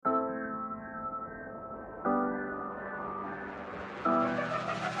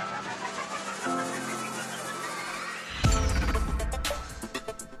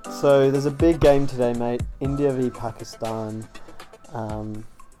So there's a big game today, mate. India v Pakistan.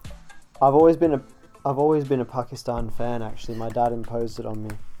 I've always been a Pakistan fan. Actually, my dad imposed it on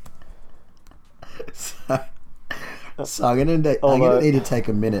me. So I'm gonna need to take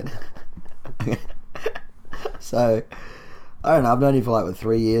a minute. So I don't know. I've known you for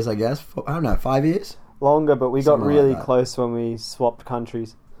 3 years, I guess. I don't know, 5 years. Longer, but we Something got really like close when we swapped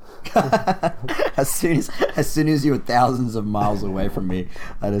countries. as soon as you were thousands of miles away from me,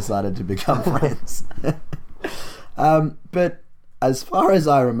 I decided to become friends. But as far as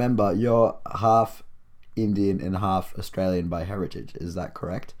I remember, you're half Indian and half Australian by heritage. Is that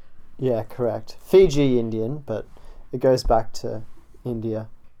correct? Yeah, correct. Fiji Indian, but it goes back to India.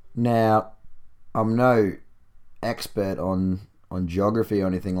 Now, I'm no expert on geography or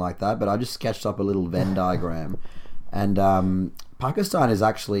anything like that, but I just sketched up a little Venn diagram, and Pakistan is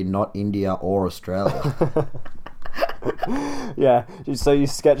actually not India or Australia. Yeah, so you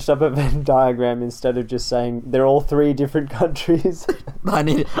sketched up a Venn diagram instead of just saying they're all three different countries. I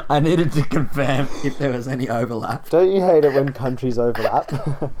needed to confirm if there was any overlap. Don't you hate it when countries overlap?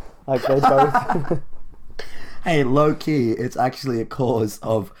 Like they both... Hey, low key, it's actually a cause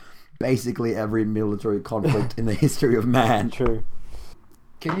of basically every military conflict in the history of man. True.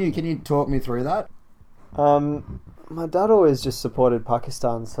 Can you talk me through that? My dad always just supported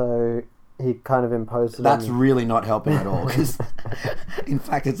Pakistan, so he kind of imposed it That's on me. really not helping at all, because in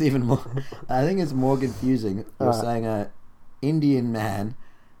fact it's even more... I think it's more confusing. You're saying a Indian man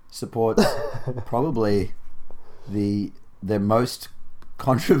supports probably the most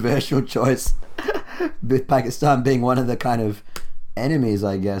controversial choice, with Pakistan being one of the kind of enemies,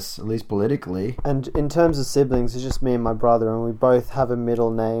 I guess, at least politically. And in terms of siblings, it's just me and my brother, and we both have a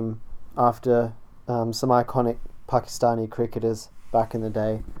middle name after some iconic Pakistani cricketers back in the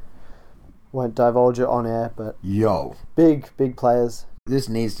day. Won't divulge it on air, but Yo, big players. this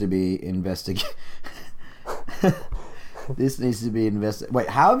needs to be investigated. This needs to be investigated. Wait,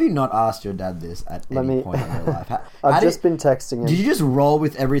 how have you not asked your dad this at any point in your life? I've just been texting him. Did you just roll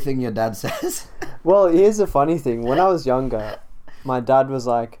with everything your dad says? Well, here's the funny thing. When I was younger, my dad was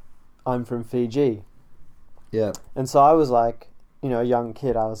like, I'm from Fiji. Yeah. And so I was like, a young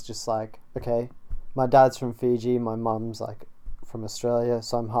kid, I was just like, okay, my dad's from Fiji, my mum's like from Australia,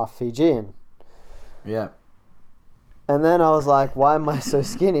 so I'm half Fijian. Yeah. And then I was like, why am I so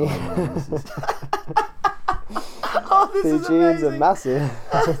skinny? This Fijians is are massive.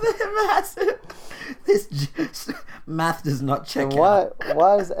 They're massive. This just, math does not check And out.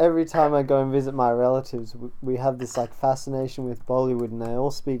 why is every time I go and visit my relatives, we have this like fascination with Bollywood, and they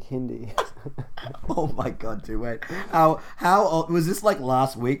all speak Hindi? Oh my god, dude, wait. How old was this, like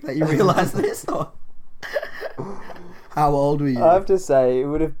last week that you realised this? Or how old were you? I have to say, it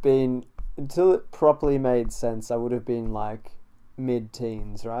would have been, until it properly made sense, I would have been like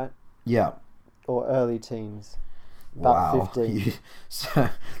mid-teens, right? Yeah. Or early teens. About 15. So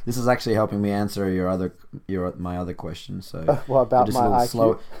this is actually helping me answer my other question. So what about just my a little IQ?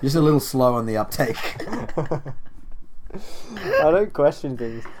 slow, just a little slow on the uptake. I don't question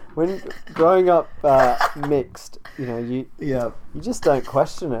things. When growing up mixed, you just don't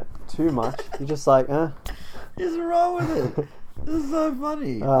question it too much. You're just like, What's wrong with it? This is so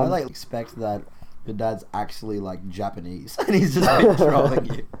funny. I expect that your dad's actually like Japanese and he's just been trolling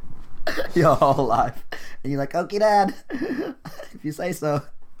you your whole life, and you're like, okay, Dad, if you say so.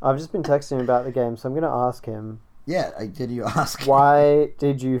 I've just been texting him about the game, so I'm going to ask him. Yeah, did you ask? Why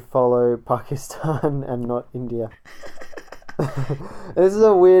did you follow Pakistan and not India? This is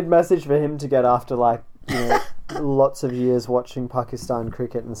a weird message for him to get after lots of years watching Pakistan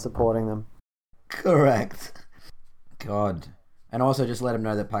cricket and supporting them. Correct. God. And also just let him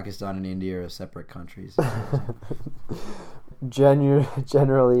know that Pakistan and India are separate countries.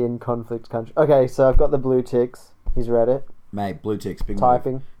 Generally in conflict countries. Okay, so I've got the blue ticks. He's read it. Mate, blue ticks, big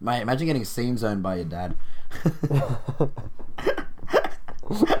Typing. move. Mate, imagine getting scene zoned by your dad.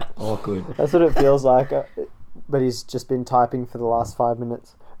 Awkward. That's what it feels like. But he's just been typing for the last 5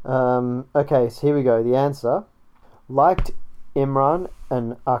 minutes. Okay, so here we go. The answer. Liked Imran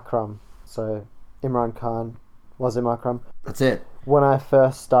and Akram. So, Imran Khan, Wasim Akram. That's it. When I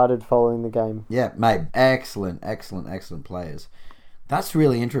first started following the game. Yeah, mate. Excellent players. That's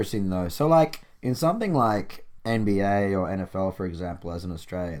really interesting, though. So, in something like NBA or NFL, for example, as an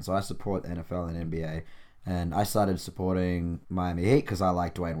Australian, so I support NFL and NBA, and I started supporting Miami Heat because I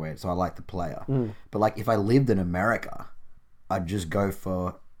like Dwayne Wade, so I like the player. But, if I lived in America, I'd just go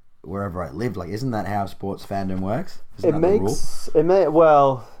for wherever I lived. Isn't that how sports fandom works? Isn't that the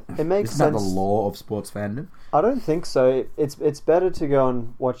rule? It makes Isn't sense. that the law of sports fandom? I don't think so. It's better to go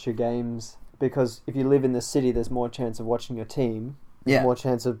and watch your games, because if you live in the city, there's more chance of watching your team. Yeah. more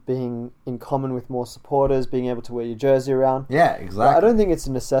chance of being in common with more supporters, being able to wear your jersey around. Yeah, But exactly. I don't think it's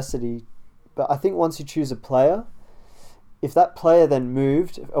a necessity, but I think once you choose a player, if that player then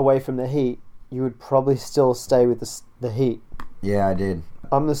moved away from the Heat, you would probably still stay with the Heat. Yeah, I did.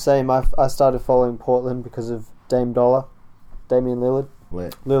 I'm the same. I started following Portland because of Damian Lillard.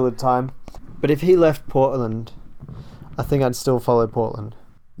 Lit. Lillard time. But if he left Portland, I think I'd still follow Portland.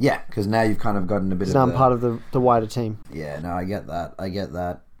 Yeah, because now you've kind of gotten a bit Because of now I'm part of the wider team. Yeah, no, I get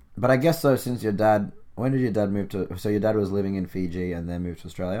that. But I guess, though, since your dad... When did your dad move to... So your dad was living in Fiji and then moved to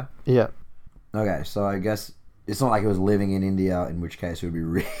Australia? Yeah. Okay, so I guess... It's not like he was living in India, in which case it would be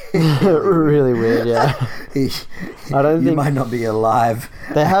really... Really weird, yeah. I don't you think... might not be alive.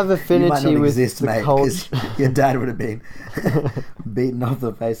 They have You might affinity not with exist, the mate, 'cause culture. your dad would have been beaten off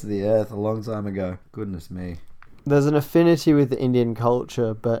the face of the earth a long time ago. Goodness me. There's an affinity with the Indian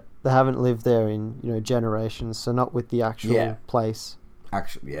culture, but they haven't lived there in generations, so not with the actual Yeah. place.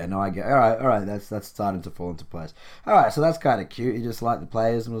 Actually, yeah, no, I get. All right, that's starting to fall into place. All right, so that's kind of cute. He just liked the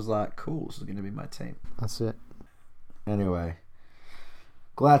players and was like, "Cool, this is going to be my team." That's it. Anyway,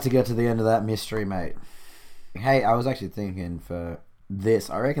 glad to get to the end of that mystery, mate. Hey, I was actually thinking for this,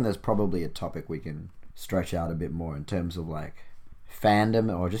 I reckon there's probably a topic we can stretch out a bit more in terms of like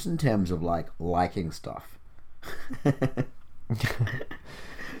fandom or just in terms of like liking stuff.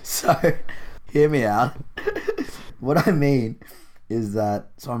 So, hear me out. What I mean is that,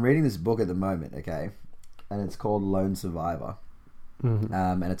 so I'm reading this book at the moment, okay, and it's called Lone Survivor,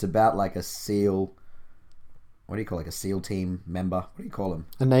 and it's about like a SEAL. What do you call like a SEAL team member? What do you call them?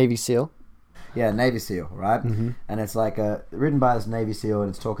 A Navy SEAL. Yeah, Navy SEAL, right? And it's like written by this Navy SEAL, and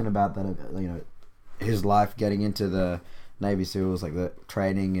it's talking about that his life getting into the Navy SEALs, like the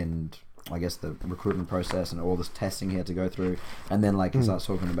training and I guess the recruitment process and all this testing he had to go through, and then like he starts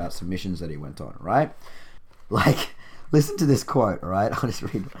talking about some missions that he went on, right? Like, listen to this quote, all right? I'll just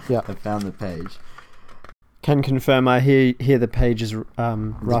read. Yeah. I found the page. Can confirm. I hear the pages The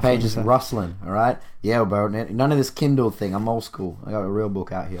ruffling. page is so- rustling, all right? Yeah, bro. None of this Kindle thing. I'm old school. I got a real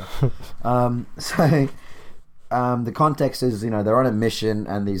book out here. The context is, they're on a mission,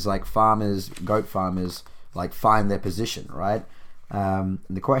 and these like goat farmers, like find their position, right?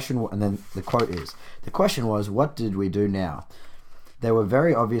 The question, and then the quote is, the question was, what did we do now? They were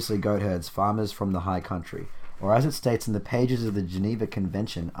very obviously goat herds, farmers from the high country, or as it states in the pages of the Geneva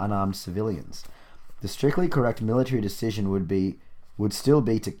Convention, unarmed civilians. The strictly correct military decision would still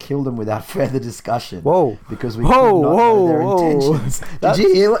be to kill them without further discussion. Whoa. Because we could not know their intentions. Did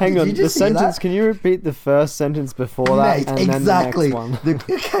you hear what? Hang on, Did you the just hear sentence. that? Can you repeat the first sentence before that Mate, and exactly. then the next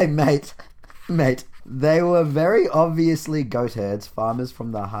one? Okay, mate. They were very obviously goat herds, farmers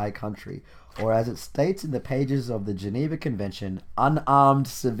from the high country, or as it states in the pages of the Geneva Convention, unarmed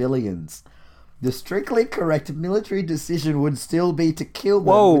civilians. The strictly correct military decision would still be to kill them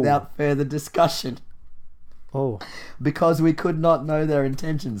Whoa. without further discussion. Oh, Because we could not know their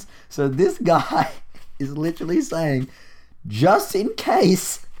intentions. So this guy is literally saying, just in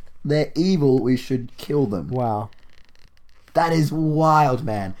case they're evil, we should kill them. wow. That is wild,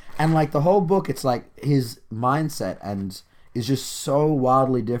 man. And like the whole book, it's like his mindset and is just so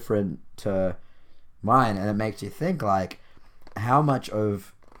wildly different to mine, and it makes you think like how much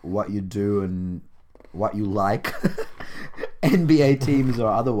of what you do and what you like, NBA teams or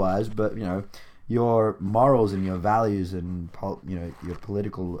otherwise, but your morals and your values and your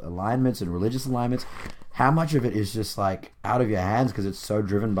political alignments and religious alignments, how much of it is just like out of your hands because it's so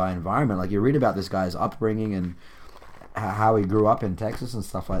driven by environment. Like you read about this guy's upbringing and how he grew up in Texas and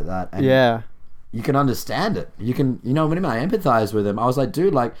stuff like that, and Yeah. you can understand it. You can, when I empathize with him, I was like,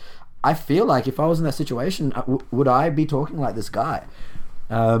 dude, like I feel like if I was in that situation, would I be talking like this guy?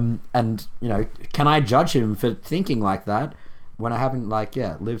 And can I judge him for thinking like that when I haven't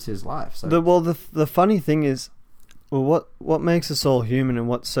lived his life? So The funny thing is, what makes us all human and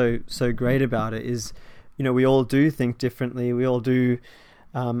what's so great about it is, we all do think differently. We all do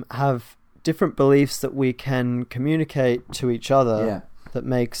have different beliefs that we can communicate to each other. Yeah. That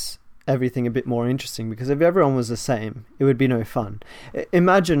makes everything a bit more interesting, because if everyone was the same, it would be no fun.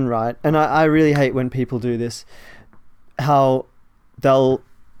 Imagine, right? And I really hate when people do this, how they'll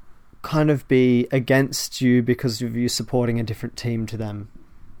kind of be against you because of you supporting a different team to them,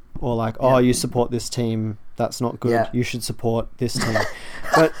 or like, oh, you support this team, that's not good, you should support this team.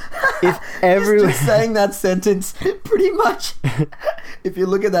 But if everyone just saying that sentence, pretty much, if you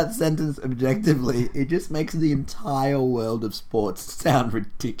look at that sentence objectively, it just makes the entire world of sports sound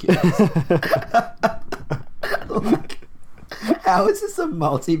ridiculous. Like, how is this a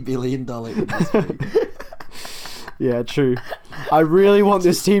multi-billion-dollar industry? Yeah, true. I really want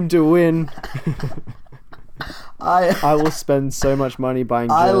this team to win. I will spend so much money buying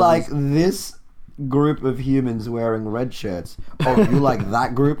jerseys. I like this group of humans wearing red shirts. Oh, you like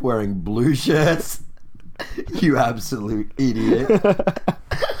that group wearing blue shirts? You absolute idiot.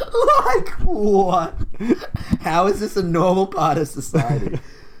 Like, what? How is this a normal part of society?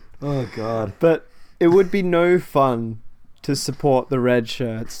 Oh, God. But it would be no fun to support the red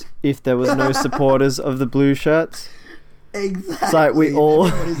shirts if there was no supporters of the blue shirts. Exactly. It's like we all...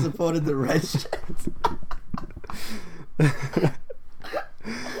 Everybody supported the red shirts.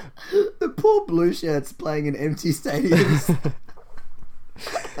 The poor blue shirts playing in empty stadiums.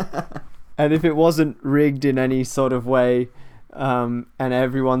 And if it wasn't rigged in any sort of way, and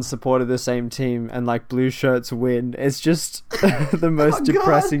everyone supported the same team, and like blue shirts win, it's just the most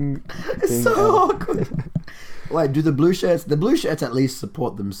depressing thing. It's so ever. awkward. Wait, do the blue shirts at least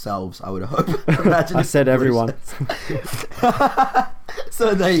support themselves, I would hope. Imagine I if said the blue everyone. shirts-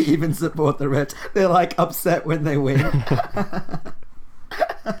 So they even support the Reds. They're like upset when they win.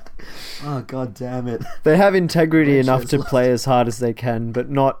 Oh, God damn it. They have integrity Red enough shirts to lost. play as hard as they can, but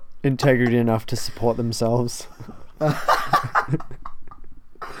not integrity enough to support themselves.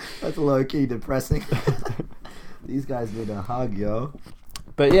 That's low-key depressing. These guys need a hug, yo.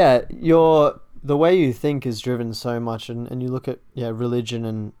 But yeah, the way you think is driven so much, and you look at religion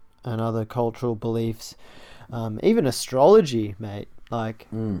and other cultural beliefs, even astrology, mate. Like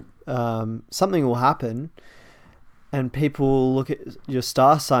something will happen, and people will look at your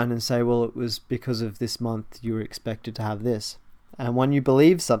star sign and say, well, it was because of this month you were expected to have this. And when you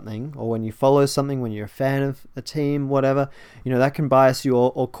believe something, or when you follow something, when you're a fan of a team, whatever, that can bias you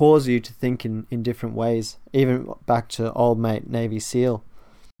or cause you to think in different ways. Even back to old mate Navy SEAL.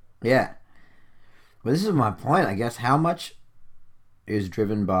 Yeah. Well, this is my point, I guess. How much is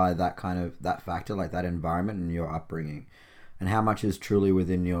driven by that factor, like that environment and your upbringing? And how much is truly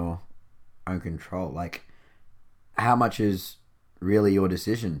within your own control? Like, how much is really your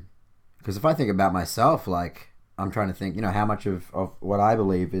decision? Because if I think about myself, like, I'm trying to think, how much of what I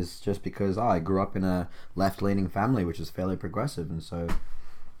believe is just because I grew up in a left-leaning family, which is fairly progressive. And so,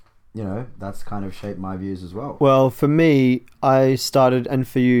 that's kind of shaped my views as well. Well, for me, I started, and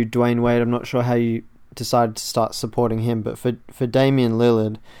for you, Dwayne Wade, I'm not sure how you decided to start supporting him, but for Damian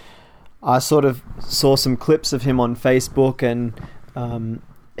Lillard, I sort of saw some clips of him on Facebook, and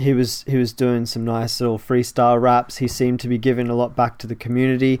he was doing some nice little freestyle raps. He seemed to be giving a lot back to the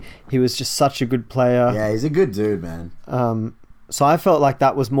community. He was just such a good player. Yeah, he's a good dude, man. So I felt like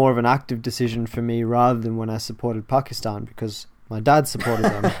that was more of an active decision for me rather than when I supported Pakistan, because my dad supported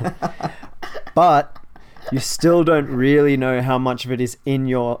them. But you still don't really know how much of it is in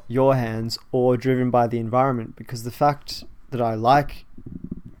your hands or driven by the environment, because the fact that I like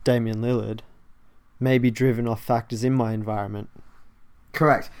Damian Lillard may be driven off factors in my environment.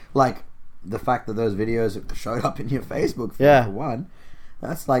 Correct. Like, the fact that those videos showed up in your Facebook feed, for one,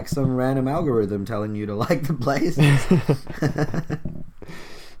 that's like some random algorithm telling you to like the Blazers.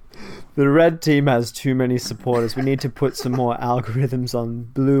 The red team has too many supporters. We need to put some more algorithms on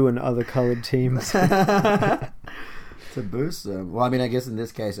blue and other coloured teams. To boost them. Well, I mean, I guess in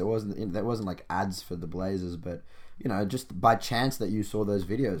this case, that wasn't like ads for the Blazers, but, just by chance that you saw those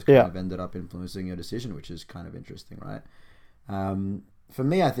videos kind of ended up influencing your decision, which is kind of interesting, right? For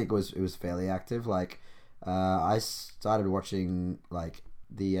me, I think it was fairly active. Like, I started watching like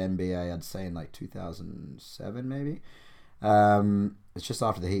the NBA, I'd say in like 2007 maybe. It's just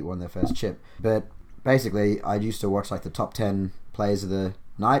after the Heat won their first chip. But basically, I used to watch like the top 10 plays of the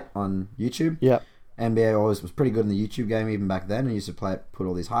night on YouTube. Yeah. NBA always was pretty good in the YouTube game even back then, and used to put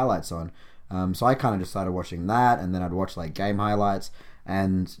all these highlights on. So I kind of just started watching that, and then I'd watch like game highlights.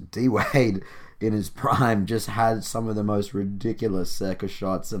 And D Wade in his prime just had some of the most ridiculous circus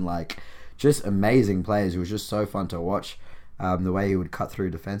shots and like just amazing plays. It was just so fun to watch, the way he would cut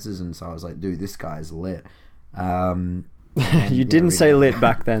through defenses. And so I was like, dude, this guy's lit. You didn't say lit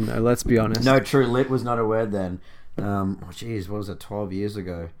back then, though. Let's be honest. No, true. Lit was not a word then. What was it? 12 years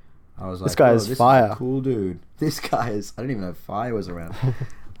ago. I was like, this guy is fire. Is a cool dude. This guy is. I didn't even know fire was around.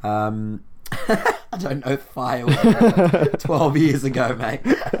 I don't know if fire was around 12 years ago, mate.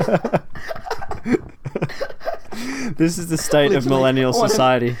 This is the state of millennial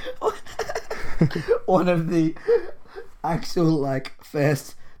society. One of the actual like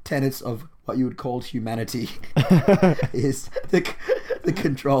first tenets of what you would call humanity is the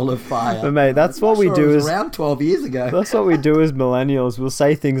control of fire. But mate, that's what we do. Is around 12 years ago. That's what we do as millennials. We'll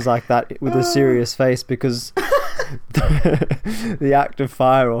say things like that with a serious face because the act of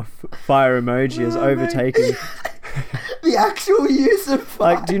fire or fire emoji is overtaken. The actual use of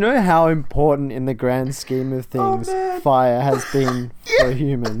fire. Like, do you know how important in the grand scheme of things fire has been for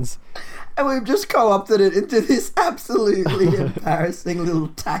humans? And we've just co-opted it into this absolutely embarrassing little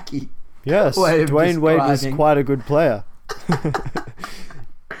tacky. Yes, way of Dwayne Wade was describing. quite a good player.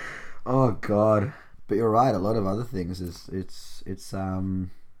 Oh God! But you're right. A lot of other things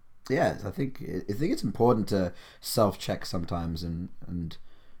yeah. I think it's important to self-check sometimes and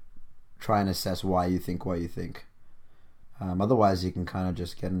try and assess why you think what you think. Otherwise, you can kind of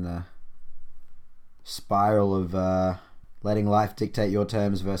just get in a spiral of letting life dictate your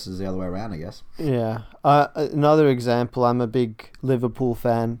terms versus the other way around, I guess. Yeah. Another example, I'm a big Liverpool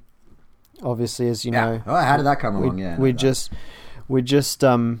fan. Obviously, as you know. Oh, how did that come along? We just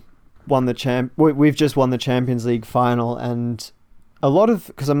won the We've just won the Champions League final, and a lot of,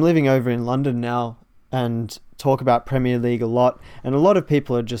 because I'm living over in London now and talk about Premier League a lot, and a lot of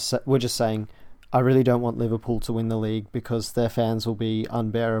people are just saying, I really don't want Liverpool to win the league because their fans will be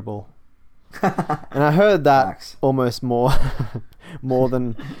unbearable. And I heard that Facts. almost more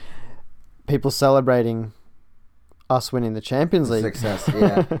than people celebrating us winning the Champions League. Success,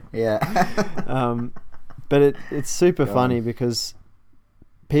 yeah. But it's super Go funny on. because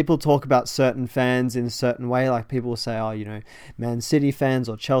people talk about certain fans in a certain way. Like people will say, oh, Man City fans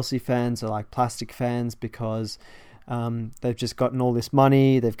or Chelsea fans are like plastic fans because they've just gotten all this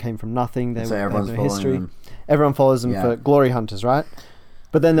money. They've came from nothing. They So have everyone's no following history. them. Everyone follows them Yeah. for glory hunters, right?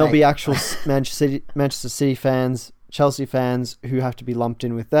 But then there'll Mate. be actual Manchester City fans, Chelsea fans who have to be lumped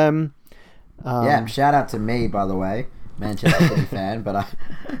in with them. Yeah, shout out to me, by the way, Manchester City fan, but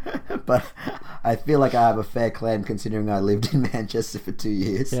I feel like I have a fair claim considering I lived in Manchester for 2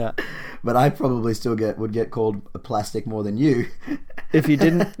 years. Yeah. But I probably still would get called a plastic more than you. If you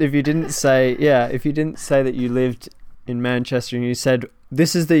didn't say that you lived in Manchester and you said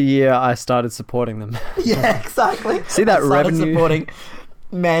this is the year I started supporting them. Yeah, exactly. See that I started revenue? supporting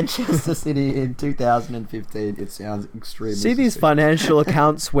Manchester City in 2015. It sounds extremely. See these suspicious. financial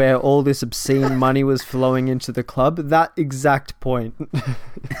accounts where all this obscene money was flowing into the club? That exact point.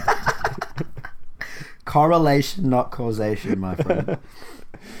 Correlation, not causation, my friend.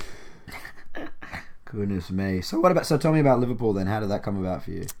 Goodness me. So tell me about Liverpool then. How did that come about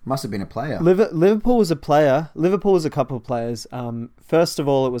for you? Must have been a player. Liverpool was a player. Liverpool was a couple of players. First of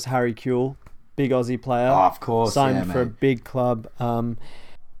all, it was Harry Kewell, big Aussie player. Oh, of course, signed yeah, for a mate. big club.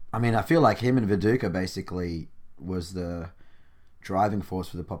 I mean, I feel like him and Viduka basically was the driving force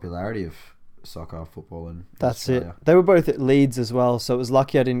for the popularity of soccer, football, and That's it. Australia. They were both at Leeds as well, so it was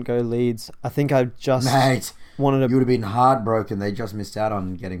lucky I didn't go Leeds. I think I just Mate, wanted you to... would have been heartbroken. They just missed out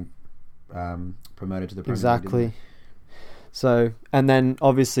on getting promoted to the Premier League, Exactly. didn't So, and then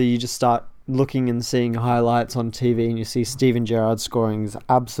obviously you just start looking and seeing highlights on TV and you see Steven Gerrard scoring these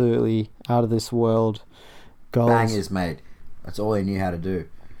absolutely out of this world they? goals. Bangers, mate. That's all he knew how to do.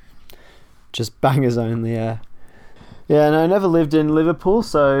 Just bangers only, yeah. Yeah, and I never lived in Liverpool,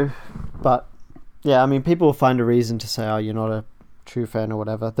 but yeah, I mean, people will find a reason to say, oh, you're not a true fan or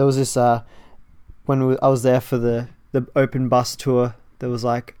whatever. There was this, when I was there for the open bus tour, there was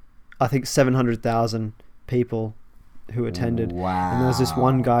like, I think 700,000 people who attended. Wow. And there was this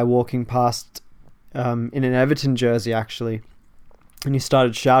one guy walking past in an Everton jersey, actually, and he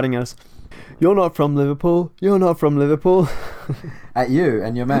started shouting at us, "You're not from Liverpool. You're not from Liverpool." At you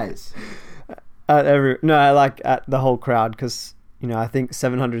and your mates. At at the whole crowd, because I think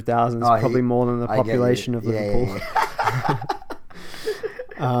 700,000 is probably more than the I get you. population of Yeah, Liverpool.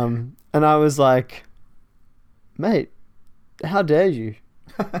 yeah. And I was like, "Mate, how dare you?"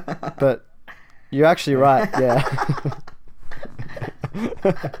 But you're actually right. Yeah.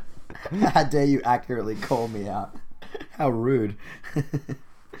 How dare you accurately call me out? How rude.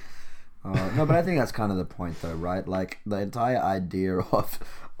 No, but I think that's kind of the point, though, right? Like the entire idea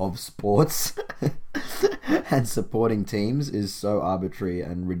of sports and supporting teams is so arbitrary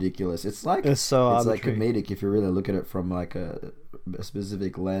and ridiculous. It's like arbitrary. comedic if you really look at it from like a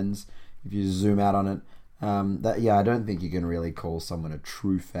specific lens. If you zoom out on it, I don't think you can really call someone a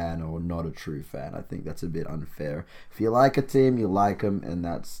true fan or not a true fan. I think that's a bit unfair. If you like a team, you like them, and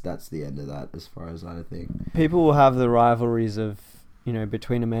that's the end of that, as far as I think. People will have the rivalries of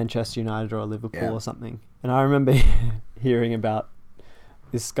between a Manchester United or a Liverpool or something. And I remember hearing about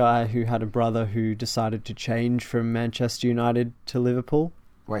this guy who had a brother who decided to change from Manchester United to Liverpool.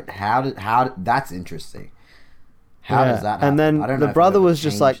 Wait, that's interesting. How does that happen? And then I don't know the if brother I've ever was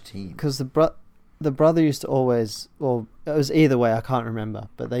just like, changed teams. because the brother used to always, well, it was either way, I can't remember,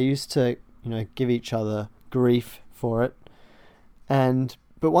 but they used to, give each other grief for it.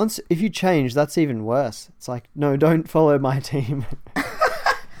 But if you change, that's even worse. It's like, no, don't follow my team.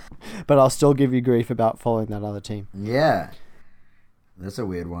 But I'll still give you grief about following that other team. Yeah, that's a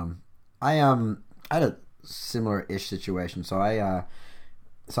weird one. I had a similar-ish situation. So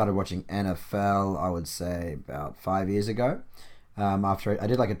started watching NFL, I would say about 5 years ago. After I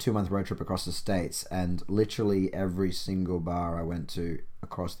did like a 2-month road trip across the States, and literally every single bar I went to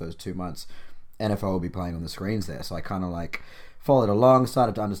across those 2 months, NFL would be playing on the screens there. So I kind of like followed along,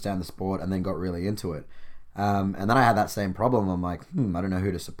 started to understand the sport, and then got really into it. And then I had that same problem. I'm like, I don't know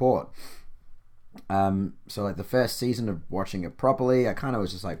who to support. So like the first season of watching it properly, I kind of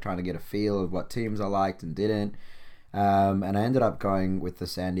was just like trying to get a feel of what teams I liked and didn't. And I ended up going with the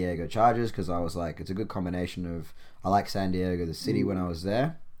San Diego Chargers because I was like, it's a good combination of, I like San Diego, the city, when I was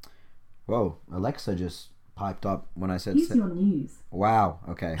there. Whoa, Alexa just piped up when I said... Use your news. Wow,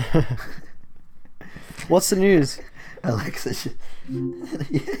 okay. What's the news? Alexa,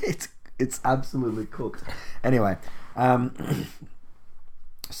 it's absolutely cooked. Anyway,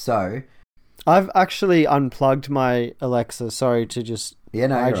 so... I've actually unplugged my Alexa. Sorry to just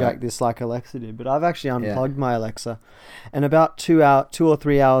hijack right. this like Alexa did, but I've actually unplugged my Alexa. And about 2 or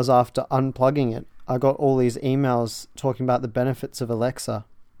 3 hours after unplugging it, I got all these emails talking about the benefits of Alexa.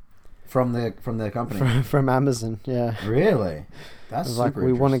 From the company? From Amazon, yeah. Really? That's super like,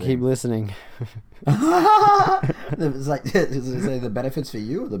 we want to keep listening. It's like, does it say the benefits for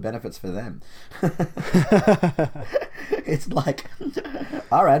you or the benefits for them? It's like,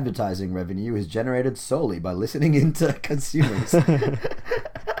 our advertising revenue is generated solely by listening into consumers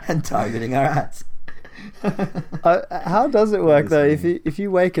and targeting our ads. How does it work though? If you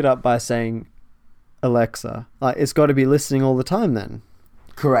wake it up by saying Alexa, like it's got to be listening all the time then?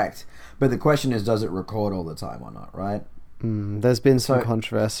 Correct. But the question is, does it record all the time or not, right? There's been some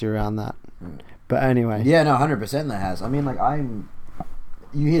controversy around that. But anyway. Yeah, no, 100% there has. I mean, like,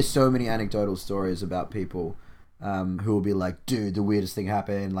 you hear so many anecdotal stories about people who will be like, dude, the weirdest thing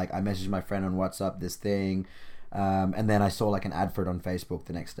happened. Like, I messaged my friend on WhatsApp this thing. And then I saw, like, an ad for it on Facebook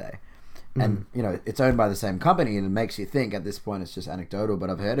the next day. And, you know, it's owned by the same company, and it makes you think at this point it's just anecdotal. But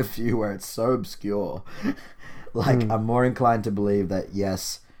I've heard a few where it's so obscure. Like, I'm more inclined to believe that,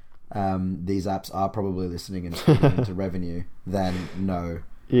 yes... these apps are probably listening and feeding into revenue than no.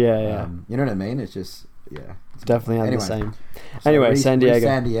 Yeah. You know what I mean? It's just, It's definitely the same. So anyway, San Diego.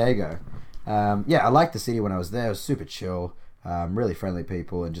 San Diego. I liked the city when I was there. It was super chill, really friendly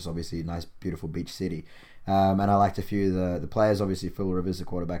people, and just obviously a nice, beautiful beach city. And I liked a few of the players. Obviously, Phil Rivers, the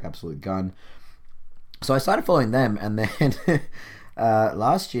quarterback, absolute gun. So I started following them, and then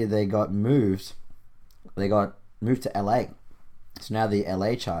last year they got moved. They got moved to LA. So now the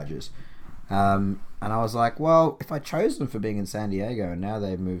LA Chargers. And I was like, well, if I chose them for being in San Diego and now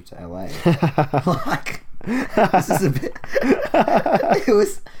they've moved to LA, like, this is a bit...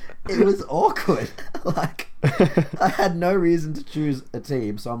 It was awkward. Like, I had no reason to choose a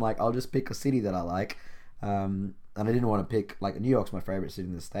team, so I'm like, I'll just pick a city that I like. And I didn't want to pick... Like, New York's my favorite city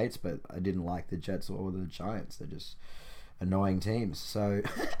in the States, but I didn't like the Jets or the Giants. They're just annoying teams. So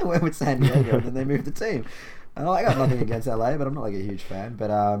I went with San Diego, and then they moved the team. And I got nothing against LA, but I'm not like a huge fan.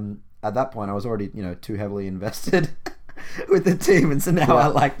 But at that point, I was already, too heavily invested with the team, and so now I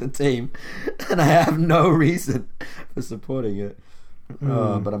like the team, and I have no reason for supporting it.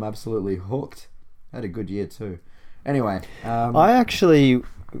 But I'm absolutely hooked. I had a good year too. Anyway, I actually,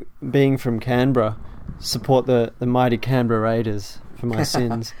 being from Canberra, support the mighty Canberra Raiders for my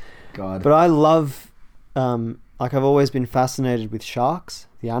sins. God, but I love, like I've always been fascinated with sharks.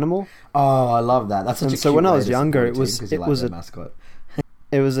 The animal. Oh, I love that. That's such a cute so when I was way to younger, support a team, 'cause you like their mascot.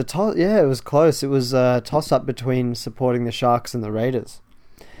 It was a toss. Yeah, it was close. It was a toss up between supporting the Sharks and the Raiders.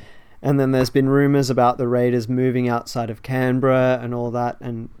 And then there's been rumours about the Raiders moving outside of Canberra and all that.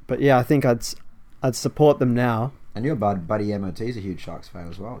 But yeah, I think I'd support them now. And your buddy MOT is a huge Sharks fan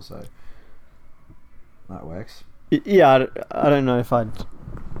as well, so that works. Yeah, I don't know if I'd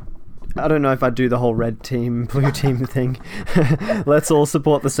do the whole red team, blue team thing. Let's all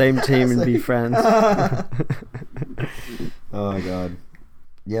support the same team and be friends. Oh, God.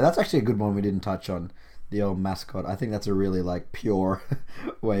 Yeah, that's actually a good one we didn't touch on. The old mascot. I think that's a really, like, pure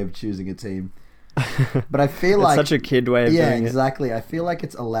way of choosing a team. But I feel it's like... such a kid way of doing it. Yeah, exactly. I feel like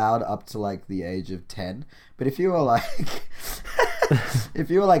it's allowed up to, like, the age of 10. But if you were, like... if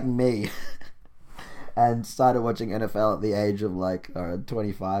you were, like, me... and started watching NFL at the age of like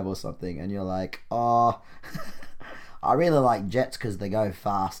 25 or something, and you're like, oh, I really like Jets because they go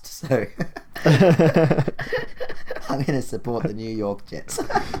fast, so I'm going to support the New York Jets.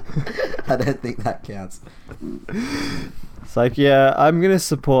 I don't think that counts. It's like, yeah, I'm going to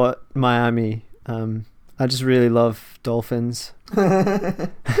support Miami. I just really love dolphins.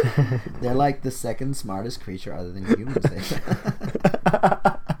 They're like the second smartest creature other than humans.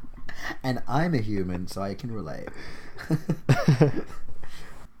 And I'm a human, so I can relate.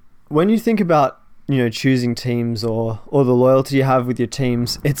 When you think about choosing teams or the loyalty you have with your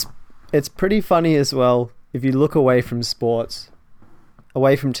teams, it's pretty funny as well if you look away from sports,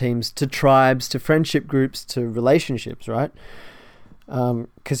 away from teams, to tribes, to friendship groups, to relationships, right?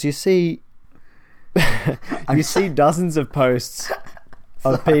 Because you see dozens of posts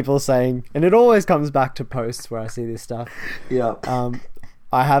of people saying, and it always comes back to posts where I see this stuff. Yeah.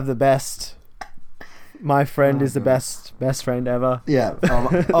 I have the best. My friend is the best friend ever. Yeah.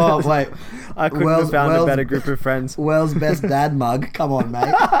 Oh wait. I couldn't have found a better group of friends. World's best dad mug. Come on,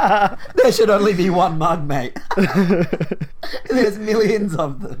 mate. There should only be one mug, mate. There's millions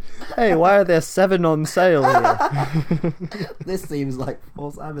of them. Hey, why are there 7 on sale here? This seems like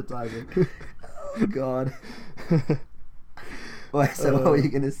false advertising. Oh God. Wait, so what were you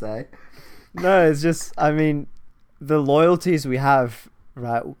gonna say? No, it's just, I mean, the loyalties we have,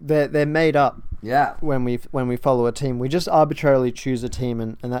 right? They're made up. Yeah. When we follow a team, we just arbitrarily choose a team,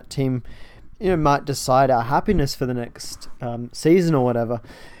 and that team, might decide our happiness for the next season or whatever.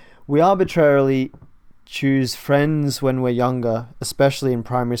 We arbitrarily choose friends when we're younger, especially in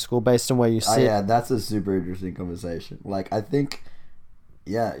primary school, based on where you sit. Yeah, that's a super interesting conversation. Like, I think,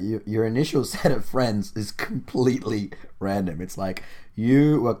 your initial set of friends is completely random. It's like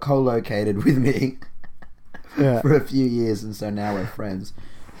you were co-located with me for a few years, and so now we're friends.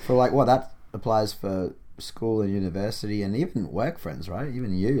 For that applies for school and university and even work friends, right?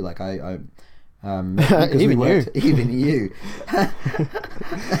 Even you, like even you.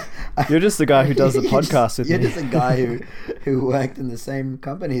 You're just the guy who does the podcast with me. You're just a guy who worked in the same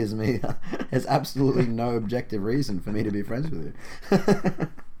company as me. There's absolutely no objective reason for me to be friends with you.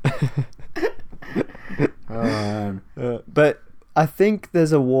 But I think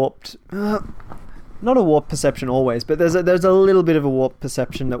there's a warped... not a warped perception always, but there's a little bit of a warped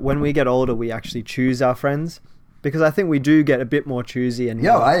perception that when we get older, we actually choose our friends, because I think we do get a bit more choosy. And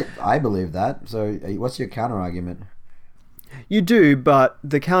I believe that. So, what's your counter argument? You do, but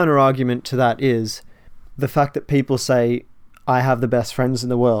the counter argument to that is the fact that people say, "I have the best friends in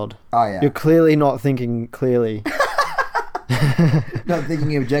the world." Oh yeah, you're clearly not thinking clearly. Not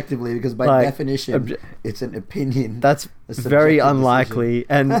thinking objectively, because by definition, it's an opinion. That's very unlikely.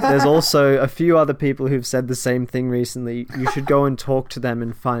 And there's also a few other people who've said the same thing recently. You should go and talk to them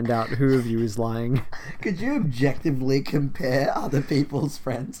and find out who of you is lying. Could you objectively compare other people's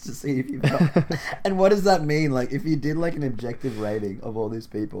friends to see if you've got... And what does that mean? Like, if you did like an objective rating of all these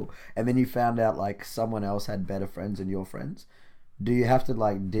people, and then you found out like someone else had better friends than your friends, do you have to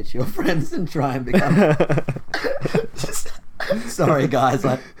like ditch your friends and try and become... Sorry guys,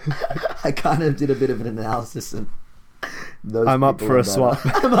 I kind of did a bit of an analysis, and I'm up for a swap.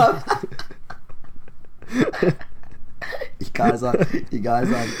 You guys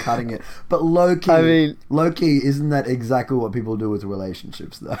aren't cutting it. But low key, isn't that exactly what people do with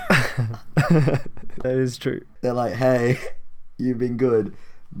relationships though? That is true. They're like, hey, you've been good,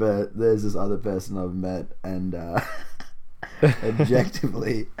 but there's this other person I've met, and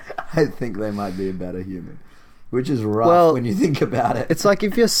objectively, I think they might be a better human. Which is rough when you think about it. It's like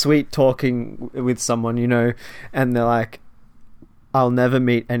if you're sweet talking with someone, and they're like, "I'll never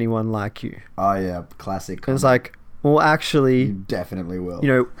meet anyone like you." Oh yeah, classic. And it's like, well, actually, you definitely will.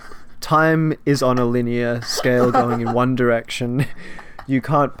 Time is on a linear scale going in one direction. You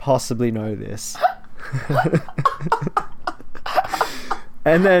can't possibly know this.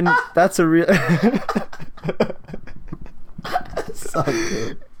 And then that's a real... So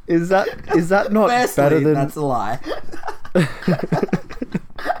good. Is that not Firstly, better than... That's a lie.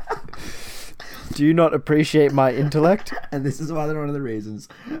 Do you not appreciate my intellect? And this is one of the reasons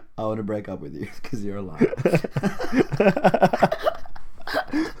I want to break up with you, because you're a liar.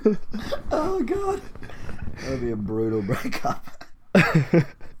 Oh God, that would be a brutal breakup.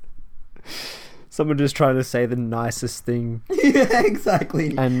 Someone just trying to say the nicest thing. Yeah,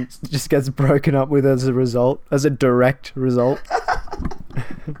 exactly. And just gets broken up with as a direct result.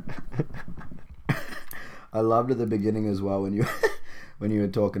 I loved at the beginning as well when you were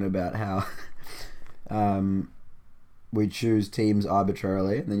talking about how we choose teams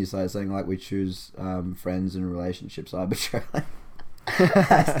arbitrarily, and then you started saying like we choose friends and relationships arbitrarily.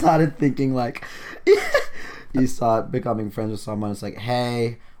 I started thinking like you start becoming friends with someone, it's like,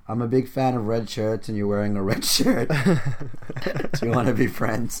 hey, I'm a big fan of red shirts and you're wearing a red shirt. Do you want to be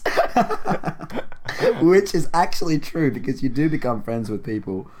friends? Which is actually true, because you do become friends with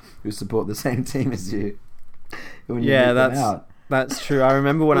people who support the same team as you. That's true. I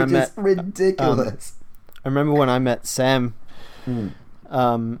remember when I met... Which is ridiculous. I remember when I met Sam, and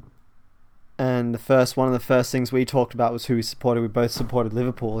one of the first things we talked about was who we supported. We both supported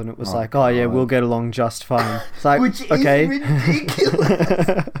Liverpool, and it was we'll get along just fine. It's like, which okay. is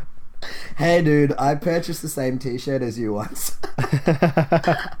ridiculous. Hey, dude, I purchased the same T-shirt as you once.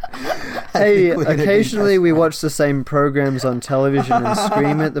 Hey, occasionally we watch the same programs on television and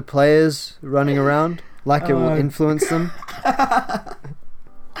scream at the players running around like it will influence them.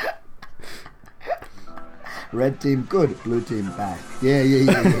 Red team good, blue team bad. Yeah.